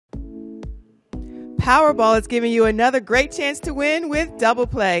Powerball is giving you another great chance to win with Double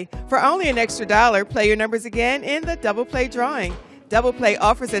Play. For only an extra $1, play your numbers again in the Double Play drawing. Double Play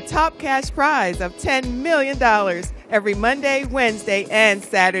offers a top cash prize of $10 million every Monday, Wednesday, and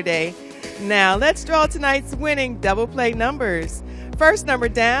Saturday. Now let's draw tonight's winning Double Play numbers. First number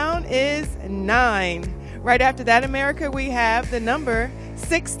down is 9. Right after that, America, we have the number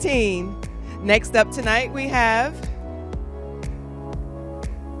 16. Next up tonight, we have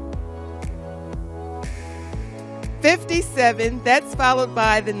 57. That's followed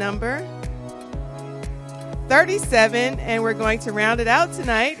by the number 37, and we're going to round it out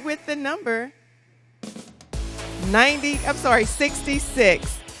tonight with the number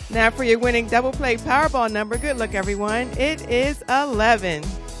 66. Now for your winning Double Play Powerball number, good luck everyone, it is 11.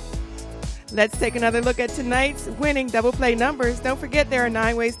 Let's take another look at tonight's winning Double Play numbers. Don't forget there are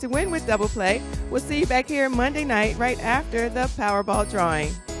 9 ways to win with Double Play. We'll see you back here Monday night right after the Powerball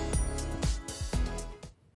drawing.